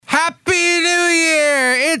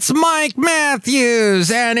It's Mike Matthews,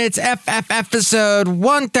 and it's episode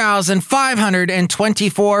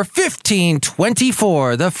 1524,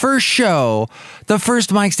 1524, the first show, the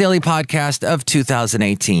first Mike's Daily podcast of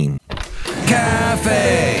 2018.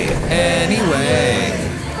 Cafe, anyway.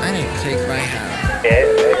 I need to take my hat.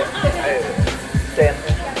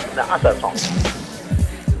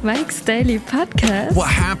 Mike's Daily Podcast. What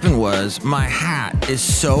happened was my hat is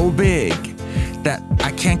so big that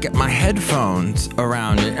I can't get my headphones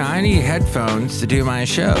around it. I need headphones to do my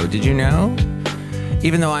show. Did you know?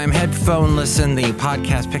 Even though I'm headphoneless in the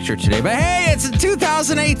podcast picture today. But hey, it's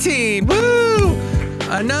 2018. Woo!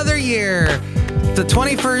 Another year. The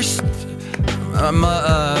 21st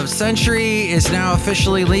century is now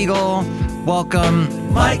officially legal.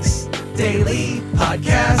 Welcome, Mike's Daily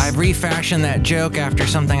Podcast. I've refashioned that joke after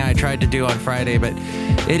something I tried to do on Friday, but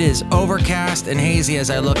it is overcast and hazy as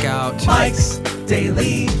I look out. Mike's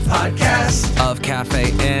Daily Podcast of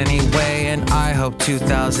Cafe Anyway, and I hope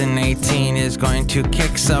 2018 is going to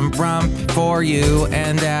kick some rump for you,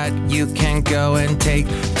 and that you can go and take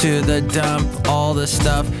to the dump all the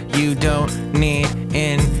stuff you don't need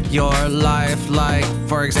in your life, like,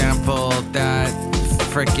 for example, that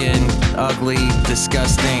freaking ugly,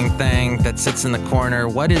 disgusting thing that sits in the corner.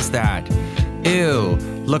 What is that? Ew.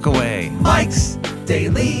 Look away. Mike's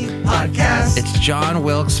Daily Podcast. It's John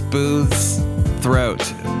Wilkes Booth's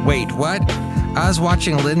throat. Wait, what? I was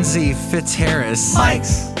watching Lindsay Fitzharris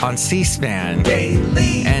on C-SPAN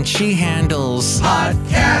Daily, and she handles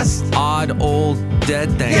podcast odd old dead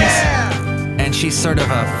things. Yeah! And she's sort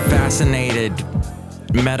of a fascinated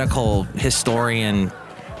medical historian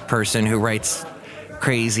person who writes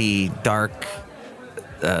crazy, dark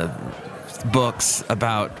books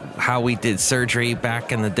about how we did surgery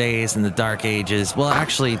back in the days in the dark ages. Well,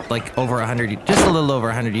 actually, like over 100, just a little over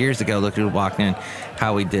 100 years ago, look who walked in,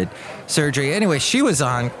 how we did surgery. Anyway, she was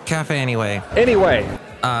on Cafe Anyway.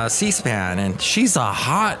 C-SPAN, and she's a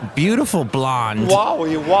hot, beautiful blonde. Wow.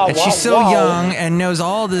 And she's so young and knows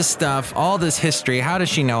all this stuff, all this history. How does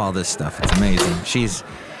she know all this stuff? It's amazing. She's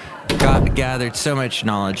gathered so much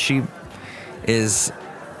knowledge. She is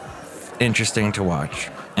interesting to watch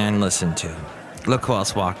and listen to. Look who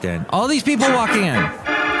else walked in. All these people walking in.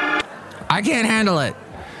 I can't handle it.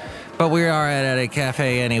 But we are at a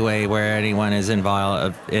cafe anyway where anyone is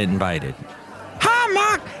invited. Hi,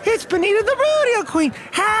 Mark. It's Benita the Rodeo Queen.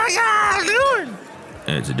 How y'all doing?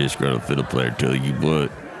 As a disgruntled fiddle player tell you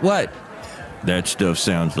What? that stuff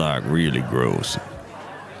sounds like really gross.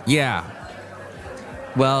 Yeah.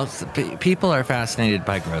 Well, people are fascinated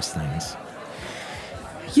by gross things.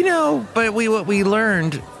 You know, but what we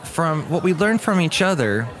learned from each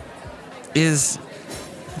other is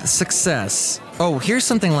success. Oh, here's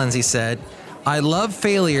something Lindsay said. I love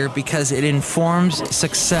failure because it informs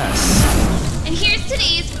success. And here's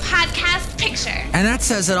today's podcast picture. And that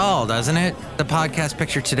says it all, doesn't it? The podcast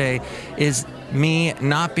picture today is me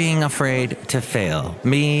not being afraid to fail.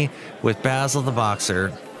 Me with Basil the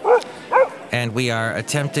boxer. And we are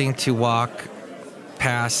attempting to walk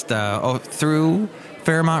past, through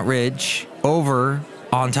Fairmont Ridge, over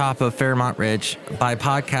on top of Fairmont Ridge by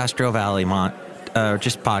Podcastro Valley,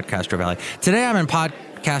 just Podcastro Valley. Today I'm in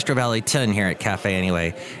Podcastro Valley 10 here at Cafe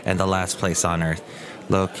Anyway, and the last place on earth,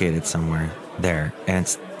 located somewhere there. And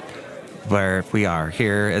it's where we are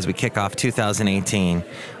here as we kick off 2018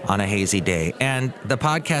 on a hazy day. And the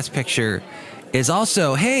podcast picture is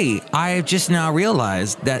also, hey, I've just now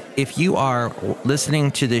realized that if you are listening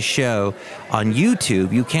to this show on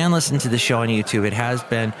YouTube, you can listen to the show on YouTube. It has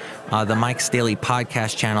been, the Mike's Daily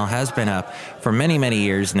Podcast channel has been up for many, many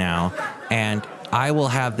years now. And I will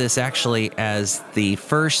have this actually as the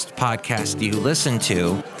first podcast you listen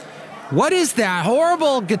to. What is that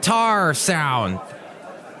horrible guitar sound?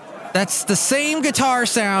 That's the same guitar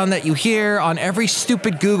sound that you hear on every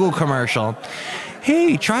stupid Google commercial.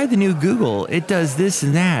 Hey, try the new Google. It does this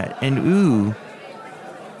and that. And ooh.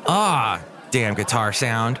 Damn guitar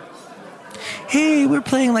sound. Hey, we're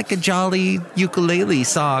playing like a jolly ukulele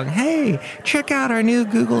song. Hey, check out our new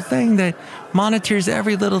Google thing that monitors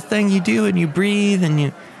every little thing you do, and you breathe, and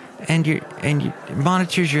you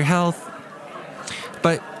monitors your health.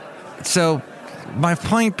 But so my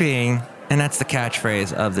point being, and that's the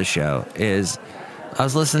catchphrase of the show, is I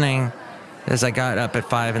was listening as I got up at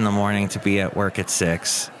 5 a.m. to be at work at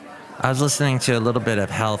 6. I was listening to a little bit of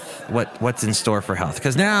health, what's in store for health.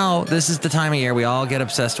 Because now, this is the time of year we all get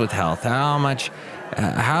obsessed with health.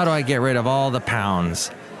 How do I get rid of all the pounds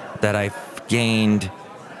that I've gained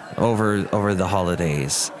over the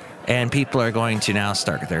holidays? And people are going to now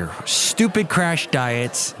start their stupid crash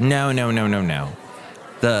diets. No.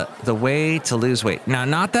 The way to lose weight. Now,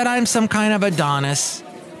 not that I'm some kind of Adonis,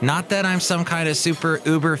 Not that I'm some kind of super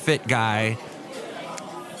uber fit guy,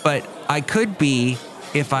 but I could be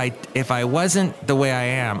if I wasn't the way I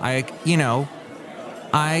am.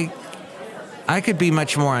 I could be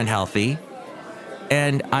much more unhealthy,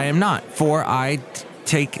 and I am not. For I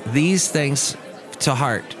take these things to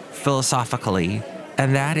heart philosophically,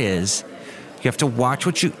 and that is, you have to watch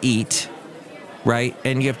what you eat, right?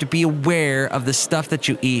 And you have to be aware of the stuff that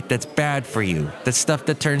you eat that's bad for you, the stuff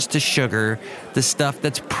that turns to sugar, the stuff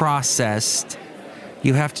that's processed.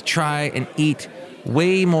 You have to try and eat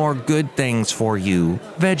way more good things for you.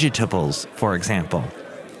 Vegetables, for example.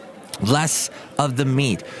 Less of the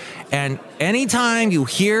meat. And anytime you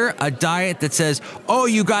hear a diet that says, oh,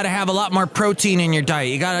 you got to have a lot more protein in your diet,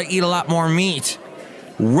 you got to eat a lot more meat,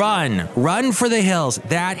 run for the hills.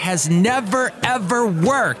 That has never, ever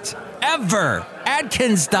worked. Ever.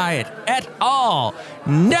 Atkins diet at all.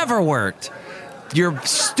 Never worked. Your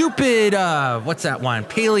stupid, what's that one?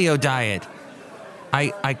 Paleo diet.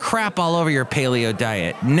 I crap all over your paleo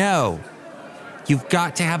diet. No. You've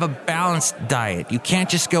got to have a balanced diet. You can't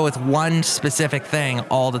just go with one specific thing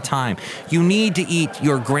all the time. You need to eat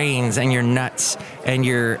your grains and your nuts and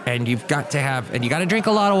you've got to drink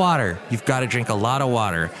a lot of water. You've got to drink a lot of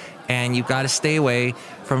water, and you've got to stay away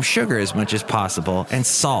from sugar as much as possible, and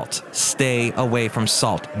salt. Stay away from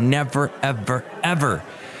salt. Never, ever, ever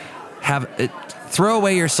throw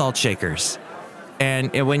away your salt shakers.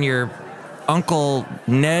 And when your Uncle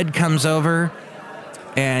Ned comes over,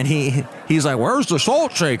 and he's like, where's the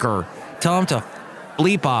salt shaker? Tell him to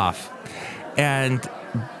bleep off. And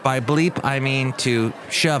by bleep, I mean to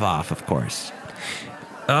shove off, of course.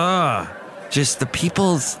 Just the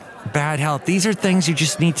people's bad health. These are things you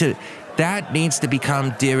just that needs to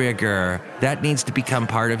become de rigueur. That needs to become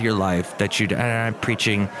part of your life. And I'm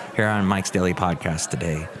preaching here on Mike's Daily Podcast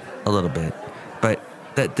today a little bit. But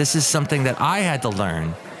that this is something that I had to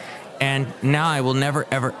learn. And now I will never,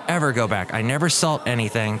 ever, ever go back. I never salt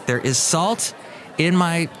anything. There is salt in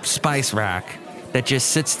my spice rack that just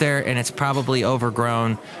sits there, and it's probably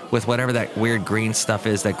overgrown with whatever that weird green stuff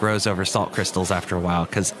is that grows over salt crystals after a while,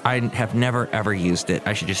 because I have never, ever used it.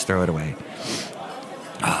 I should just throw it away.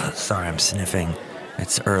 Oh, sorry, I'm sniffing.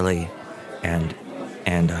 It's early, and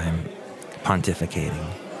I'm pontificating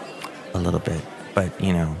a little bit. But,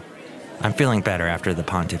 I'm feeling better after the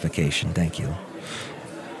pontification. Thank you.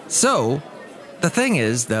 So, the thing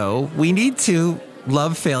is, though, we need to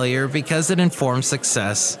love failure because it informs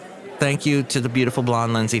success. Thank you to the beautiful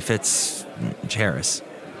blonde Lindsay Fitzharris.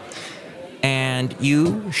 And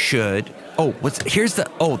you should...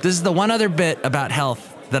 this is the one other bit about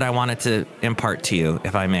health that I wanted to impart to you,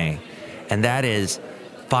 if I may. And that is,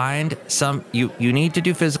 find some... You need to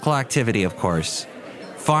do physical activity, of course.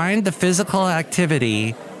 Find the physical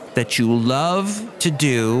activity that you love to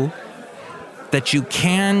do, that you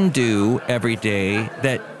can do every day,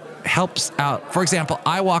 that helps out. For example,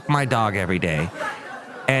 I walk my dog every day,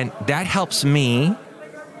 and that helps me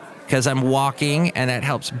because I'm walking, and that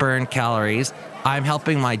helps burn calories. I'm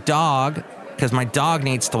helping my dog because my dog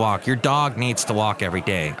needs to walk. Your dog needs to walk every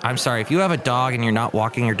day. I'm sorry, if you have a dog and you're not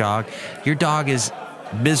walking your dog is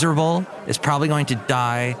miserable, is probably going to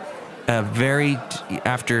die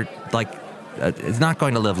it's not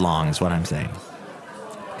going to live long, is what I'm saying.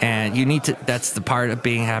 And you need to, that's the part of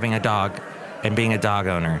having a dog and being a dog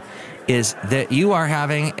owner, is that you are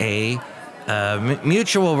having a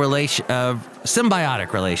mutual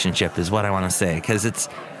symbiotic relationship is what I want to say. Because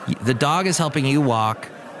the dog is helping you walk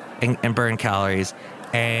and burn calories,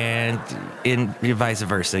 and vice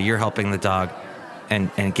versa. You're helping the dog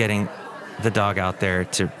and getting the dog out there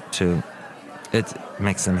to it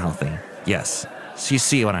makes them healthy. Yes. So you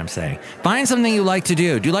see what I'm saying. Find something you like to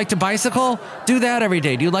do. Do you like to bicycle? Do that every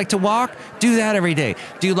day. Do you like to walk? Do that every day.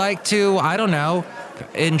 Do you like to, I don't know,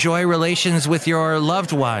 enjoy relations with your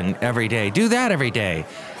loved one every day? Do that every day.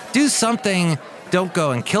 Do something. Don't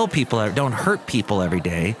go and kill people. Don't hurt people every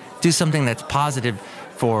day. Do something that's positive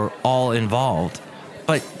for all involved.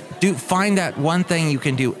 But find that one thing you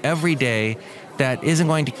can do every day that isn't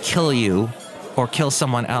going to kill you or kill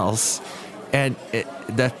someone else. And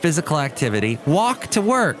the physical activity. Walk to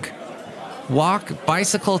work.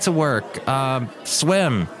 Bicycle to work.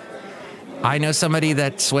 Swim. I know somebody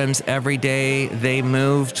that swims every day. They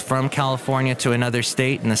moved from California to another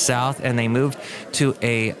state in the South, and they moved to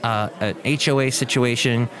an HOA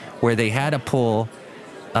situation where they had a pool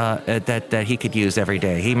that he could use every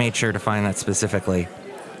day. He made sure to find that specifically.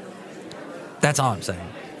 That's all I'm saying.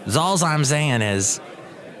 All I'm saying is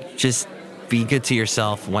just be good to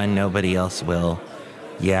yourself when nobody else will.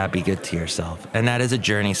 Yeah, be good to yourself. And that is a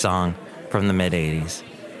Journey song from the mid-'80s.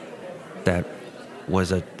 That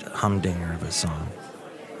was a humdinger of a song.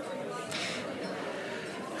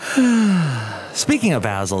 Speaking of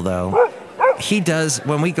Basil, though,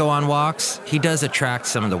 when we go on walks, he does attract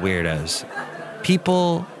some of the weirdos.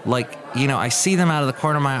 People, I see them out of the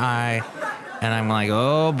corner of my eye, and I'm like,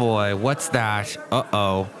 oh boy, what's that?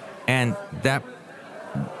 Uh-oh. And that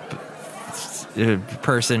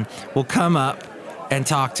person will come up and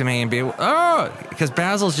talk to me and be, because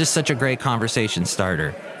Basil's just such a great conversation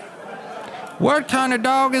starter. What kind of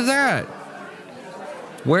dog is that?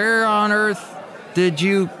 Where on earth did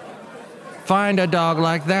you find a dog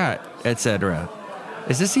like that? Etc.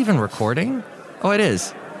 Is this even recording? Oh, it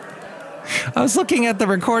is. I was looking at the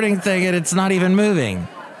recording thing and it's not even moving.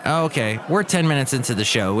 Okay, we're 10 minutes into the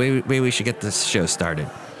show. Maybe we should get this show started.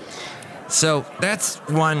 So that's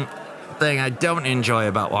one thing I don't enjoy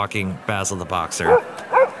about walking Basil the Boxer.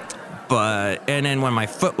 And then when my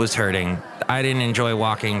foot was hurting, I didn't enjoy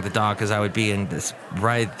walking the dog because I would be in this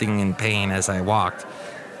writhing in pain as I walked.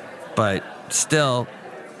 But still,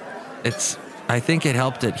 I think it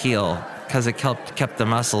helped it heal because it kept the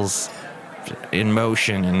muscles in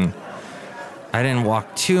motion, and I didn't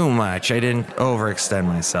walk too much. I didn't overextend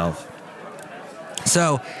myself.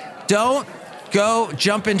 So don't go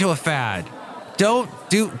jump into a fad. Don't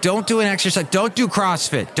do an exercise. Don't do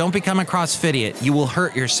CrossFit. Don't become a CrossFit. You will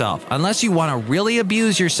hurt yourself unless you want to really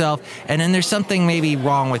abuse yourself. And then there's something maybe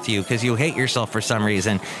wrong with you because you hate yourself for some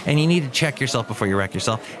reason. And you need to check yourself before you wreck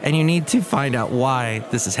yourself. And you need to find out why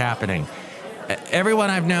this is happening. Everyone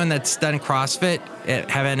I've known that's done CrossFit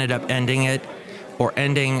have ended up ending it, or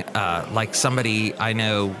ending like somebody I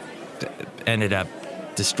know ended up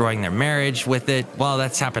destroying their marriage with it. Well,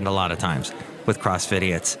 that's happened a lot of times with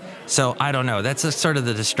CrossFit. So I don't know. That's sort of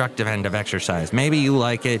the destructive end of exercise. Maybe you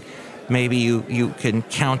like it. Maybe you can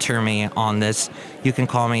counter me on this. You can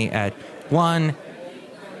call me at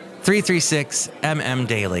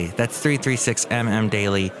 1-336-MM-DAILY. That's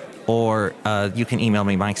 336-MM-DAILY. Or you can email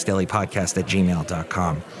me,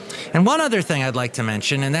 mikesdailypodcast@gmail.com. And one other thing I'd like to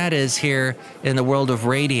mention, and that is here in the world of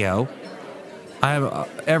radio,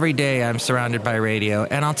 every day I'm surrounded by radio,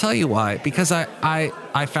 and I'll tell you why. Because I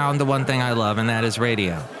found the one thing I love, and that is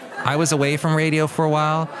radio. I was away from radio for a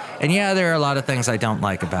while, and yeah, there are a lot of things I don't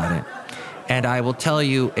like about it. And I will tell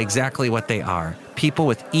you exactly what they are. People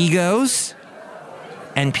with egos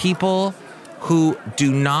and people who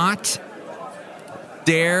do not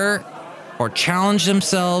dare or challenge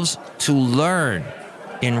themselves to learn.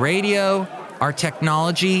 In radio, our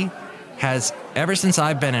technology has, ever since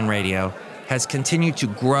I've been in radio, has continued to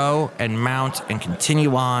grow and mount and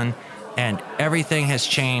continue on, and everything has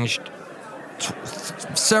changed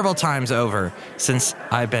several times over since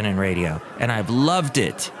I've been in radio, and I've loved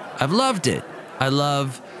it. I love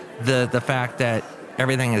the fact that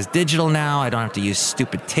everything is digital now. I don't have to use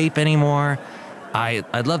stupid tape anymore. I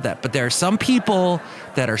love that. But there are some people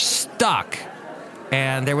that are stuck.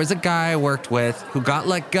 And there was a guy I worked with who got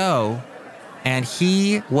let go, and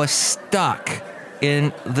he was stuck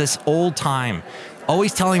in this old time,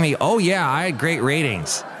 always telling me, oh yeah, I had great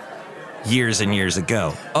ratings years and years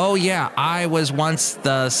ago. Oh yeah, I was once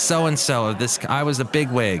the so-and-so of this, I was a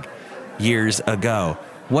bigwig years ago.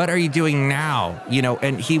 What are you doing now?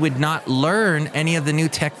 And he would not learn any of the new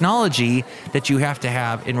technology that you have to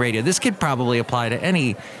have in radio. This could probably apply to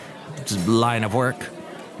any line of work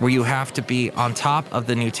where you have to be on top of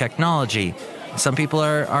the new technology. Some people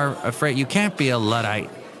are afraid. You can't be a Luddite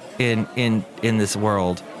in this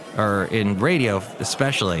world, or in radio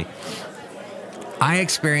especially. I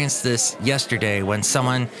experienced this yesterday when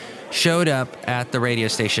someone showed up at the radio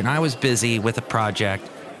station. I was busy with a project.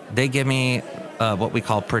 They give me what we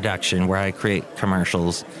call production, where I create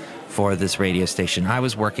commercials for this radio station. I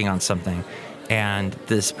was working on something, and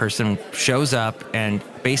this person shows up and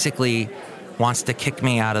basically wants to kick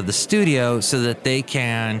me out of the studio so that they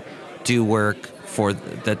can do work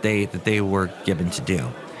that they were given to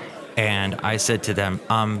do. And I said to them,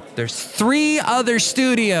 there's 3 other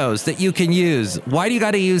studios that you can use. Why do you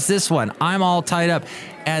got to use this one? I'm all tied up.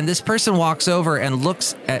 And this person walks over and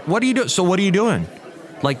looks at, what are you doing? So what are you doing?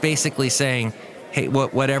 Like basically saying, hey,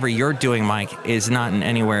 whatever you're doing, Mike, is not in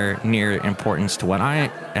anywhere near importance to what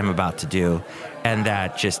I am about to do. And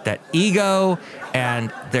that ego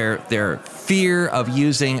and their fear of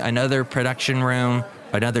using another production room,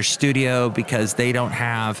 another studio, because they don't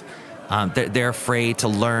have, they're afraid to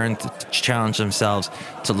learn, to challenge themselves,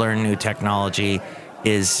 to learn new technology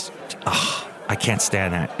is, I can't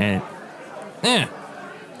stand that. And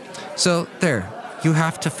so there, you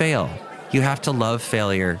have to fail. You have to love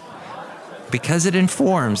failure because it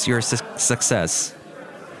informs your success.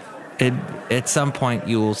 At some point,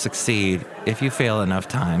 you will succeed if you fail enough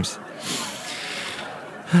times.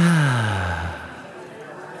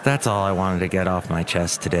 That's all I wanted to get off my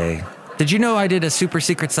chest today. Did you know I did a Super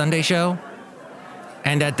Secret Sunday show?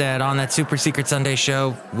 And on that Super Secret Sunday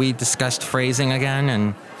show, we discussed phrasing again,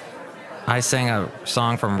 and I sang a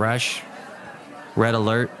song from Rush, Red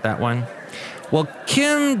Alert, that one. Well,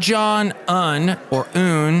 Kim Jong-un, or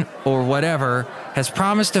Un, or whatever, has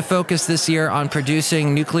promised to focus this year on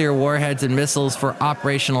producing nuclear warheads and missiles for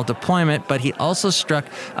operational deployment, but he also struck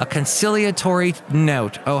a conciliatory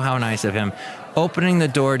note, oh, how nice of him, opening the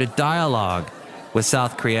door to dialogue with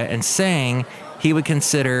South Korea and saying he would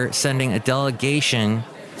consider sending a delegation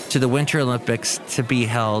to the Winter Olympics to be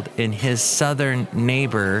held in his southern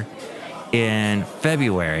neighbor in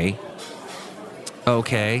February.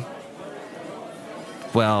 Okay.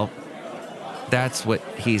 Well, that's what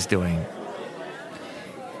he's doing.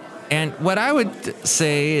 And what I would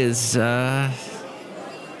say is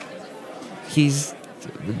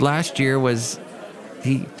last year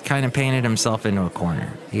he kind of painted himself into a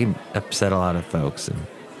corner. He upset a lot of folks. And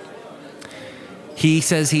he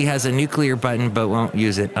says he has a nuclear button but won't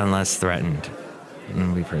use it unless threatened.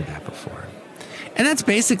 And we've heard that before. And that's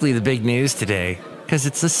basically the big news today, because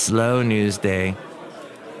it's a slow news day.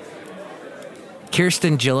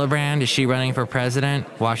 Kirsten Gillibrand, is she running for president?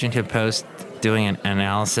 Washington Post doing an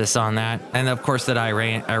analysis on that. And of course, that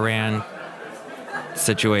Iran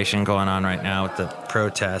situation going on right now with the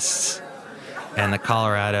protests and the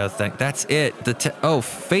Colorado thing. That's it.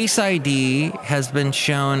 Face ID has been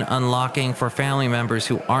shown unlocking for family members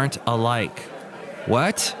who aren't alike.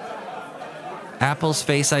 What? Apple's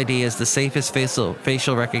Face ID is the safest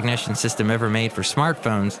facial recognition system ever made for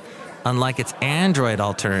smartphones. Unlike its Android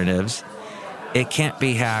alternatives, it can't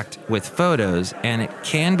be hacked with photos, and it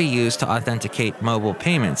can be used to authenticate mobile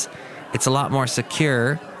payments. It's a lot more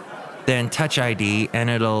secure than Touch ID, and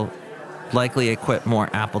it'll likely equip more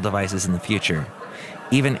Apple devices in the future.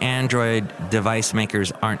 Even Android device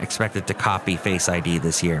makers aren't expected to copy Face ID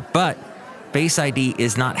this year. But Face ID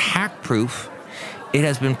is not hack-proof. It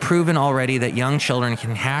has been proven already that young children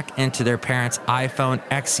can hack into their parents' iPhone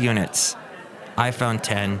X units, iPhone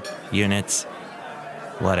 10 units,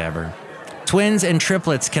 whatever. Twins and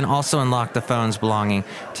triplets can also unlock the phones belonging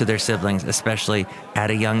to their siblings, especially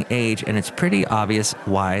at a young age, and it's pretty obvious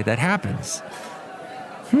why that happens.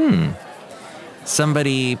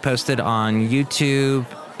 Somebody posted on YouTube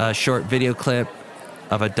a short video clip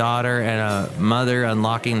of a daughter and a mother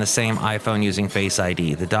unlocking the same iPhone using Face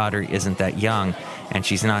ID. The daughter isn't that young, and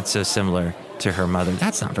she's not so similar to her mother.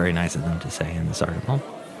 That's not very nice of them to say in this article.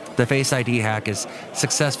 The Face ID hack is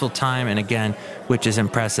successful time and again, which is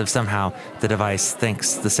impressive. Somehow the device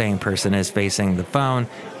thinks the same person is facing the phone,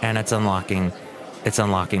 and it's unlocking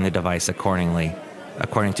the device accordingly,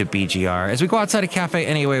 according to BGR. As we go outside a cafe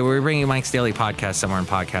anyway, we're bringing Mike's Daily Podcast somewhere in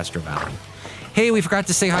Podcaster Valley. Hey, we forgot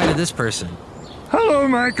to say hi to this person. Hello,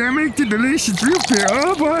 Mike. I make the delicious root beer.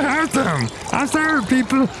 Oh boy, awesome! I'm sorry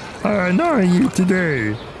people are annoying you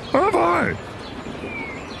today. Oh boy.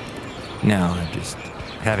 No, I'm just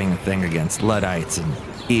having a thing against Luddites and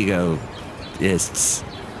egoists.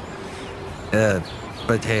 But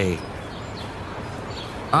hey,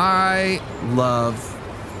 I love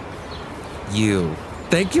you.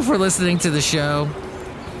 Thank you for listening to the show.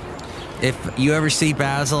 If you ever see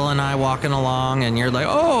Basil and I walking along and you're like,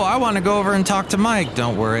 oh, I want to go over and talk to Mike,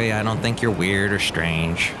 don't worry. I don't think you're weird or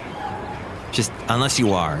strange. Just unless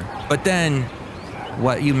you are. But then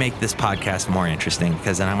you make this podcast more interesting,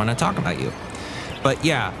 because then I want to talk about you. But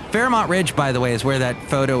yeah, Fairmont Ridge, by the way, is where that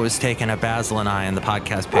photo was taken of Basil and I in the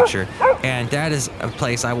podcast picture. And that is a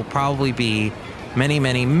place I will probably be many,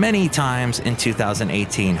 many, many times in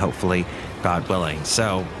 2018, hopefully, God willing.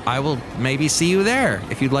 So I will maybe see you there.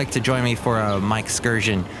 If you'd like to join me for a Mike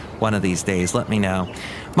excursion one of these days, let me know.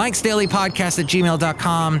 Mike's Daily Podcast at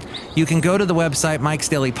gmail.com. You can go to the website,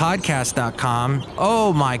 mikesdailypodcast.com.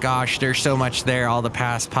 Oh my gosh, there's so much there. All the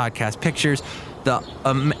past podcast pictures.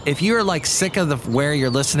 If you're like sick of where you're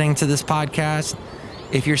listening to this podcast,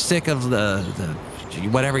 if you're sick of the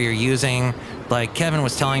whatever you're using, like Kevin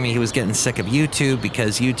was telling me he was getting sick of YouTube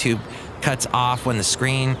because YouTube cuts off when the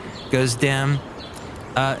screen goes dim.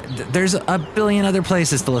 There's a billion other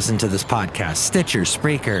places to listen to this podcast: Stitcher,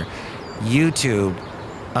 Spreaker, YouTube,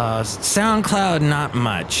 SoundCloud. Not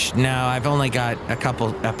much. No, I've only got a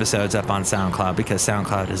couple episodes up on SoundCloud because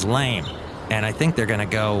SoundCloud is lame, and I think they're going to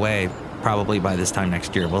go away probably by this time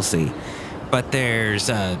next year. We'll see. But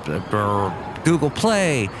there's Google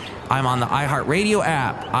Play. I'm on the iHeartRadio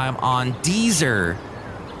app. I'm on Deezer.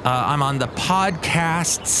 I'm on the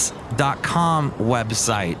podcasts.com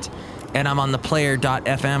website. and I'm on the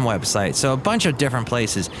player.fm website. So a bunch of different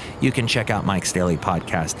places you can check out Mike's Daily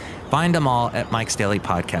Podcast. Find them all at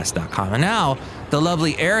mikesdailypodcast.com. And now, the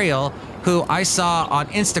lovely Ariel, who I saw on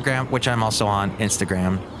Instagram, which I'm also on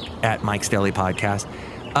Instagram at Mike's Daily Podcast.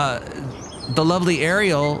 The lovely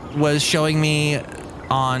Ariel was showing me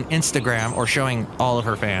on Instagram, or showing all of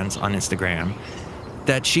her fans on Instagram,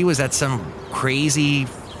 that she was at some crazy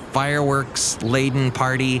fireworks-laden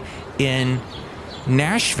party in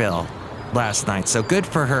Nashville last night. So good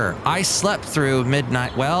for her. I slept through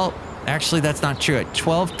midnight. Well, actually, that's not true. At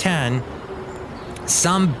 12:10,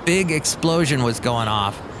 some big explosion was going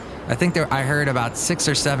off. I think I heard about 6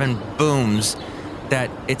 or 7 booms that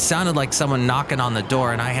it sounded like someone knocking on the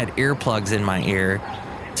door, and I had earplugs in my ear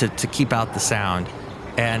to keep out the sound.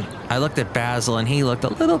 And I looked at Basil, and he looked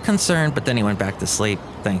a little concerned, but then he went back to sleep,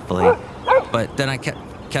 thankfully. But then I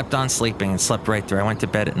kept on sleeping and slept right through. I went to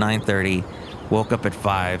bed at 9:30, woke up at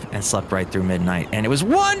 5, and slept right through midnight. And it was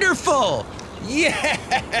wonderful!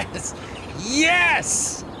 Yes!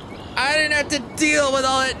 Yes! I didn't have to deal with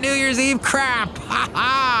all that New Year's Eve crap! Ha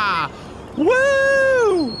ha!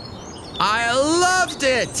 Woo! I loved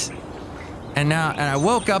it! And I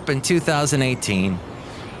woke up in 2018,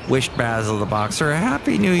 wished Basil the Boxer a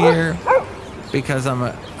Happy New Year, because I'm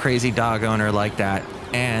a crazy dog owner like that.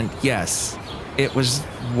 And yes, it was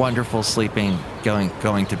wonderful sleeping,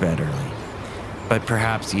 going to bed early. But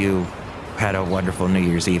perhaps you had a wonderful New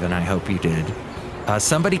Year's Eve, and I hope you did.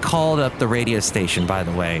 Somebody called up the radio station, by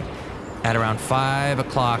the way, at around 5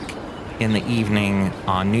 o'clock in the evening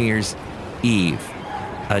on New Year's Eve.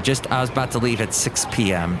 I was about to leave at 6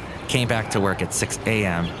 p.m., came back to work at 6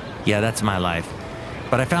 a.m. Yeah, that's my life.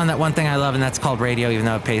 But I found that one thing I love, and that's called radio, even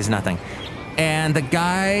though it pays nothing. And the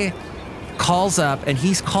guy calls up, and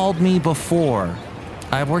he's called me before.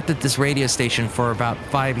 I've worked at this radio station for about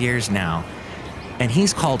 5 years now. And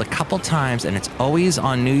he's called a couple times, and it's always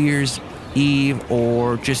on New Year's Eve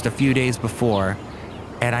or just a few days before.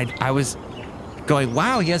 And I was going,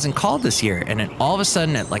 wow, he hasn't called this year. And then all of a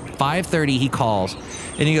sudden at like 5:30, he calls,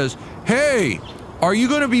 and he goes, hey, what are you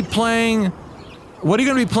going to be playing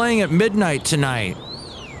at midnight tonight?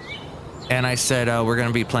 And I said, we're going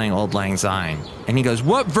to be playing Auld Lang Syne. And he goes,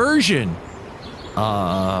 what version?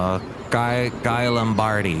 Guy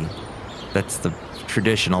Lombardi. That's the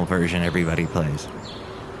traditional version everybody plays.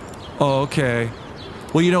 Oh, okay.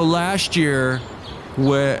 Well, last year,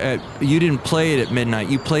 you didn't play it at midnight.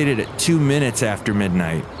 You played it at 2 minutes after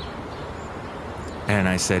midnight. And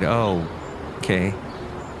I said, oh, okay.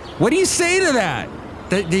 What do you say to that?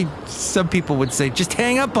 Some people would say, just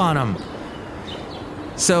hang up on them.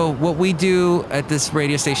 So what we do at this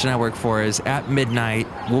radio station I work for is at midnight,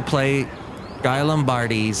 we'll play Guy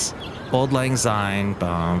Lombardi's Auld Lang Syne,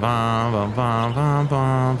 bum, bum, bum, bum, bum,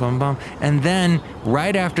 bum, bum, bum. And then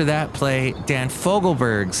right after that, play Dan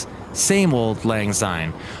Fogelberg's Same Auld Lang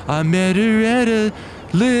Syne. I met her at a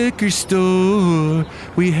liquor store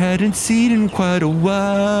we hadn't seen in quite a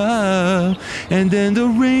while. And then the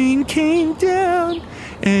rain came down,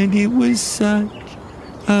 and it was such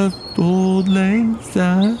a Auld Lang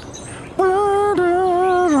Syne.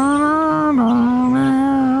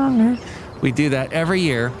 We do that every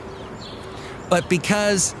year. But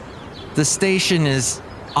because the station is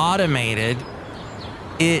automated,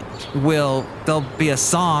 there'll be a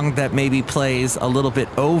song that maybe plays a little bit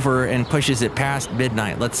over and pushes it past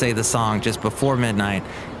midnight. Let's say the song just before midnight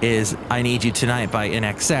is I Need You Tonight by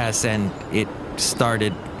INXS, and it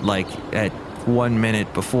started like at 1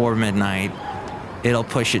 minute before midnight. It'll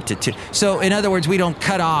push it to 2. So in other words, we don't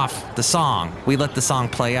cut off the song. We let the song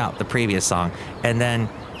play out, the previous song, and then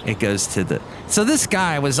it goes to the... So this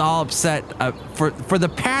guy was all upset for the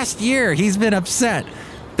past year. He's been upset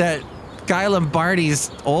that Guy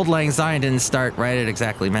Lombardi's Auld Lang Syne didn't start right at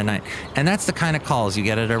exactly midnight. And that's the kind of calls you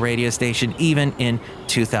get at a radio station, even in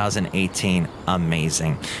 2018.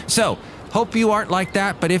 Amazing. So, hope you aren't like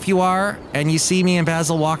that, but if you are, and you see me and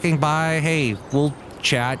Basil walking by, hey, we'll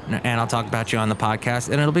chat, and I'll talk about you on the podcast,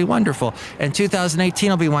 and it'll be wonderful. And 2018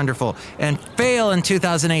 will be wonderful. And fail in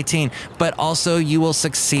 2018, but also you will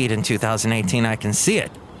succeed in 2018. I can see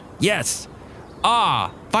it. Yes.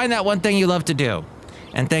 Find that one thing you love to do.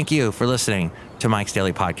 And thank you for listening to Mike's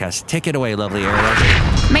Daily Podcast. Take it away, lovely Ariel.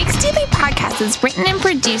 Mike's Daily Podcast is written and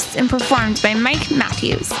produced and performed by Mike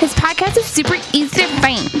Matthews. His podcast is super easy to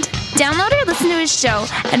find. Download or listen to his show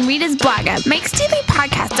and read his blog at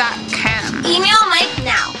mikesdailypodcast.com. Email Mike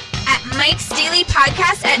now at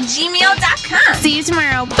mikesdailypodcast@gmail.com. See you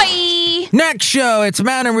tomorrow. Bye. Next show, it's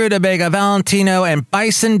Mountain Rutabaga, Valentino, and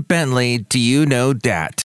Bison Bentley. Do you know dat?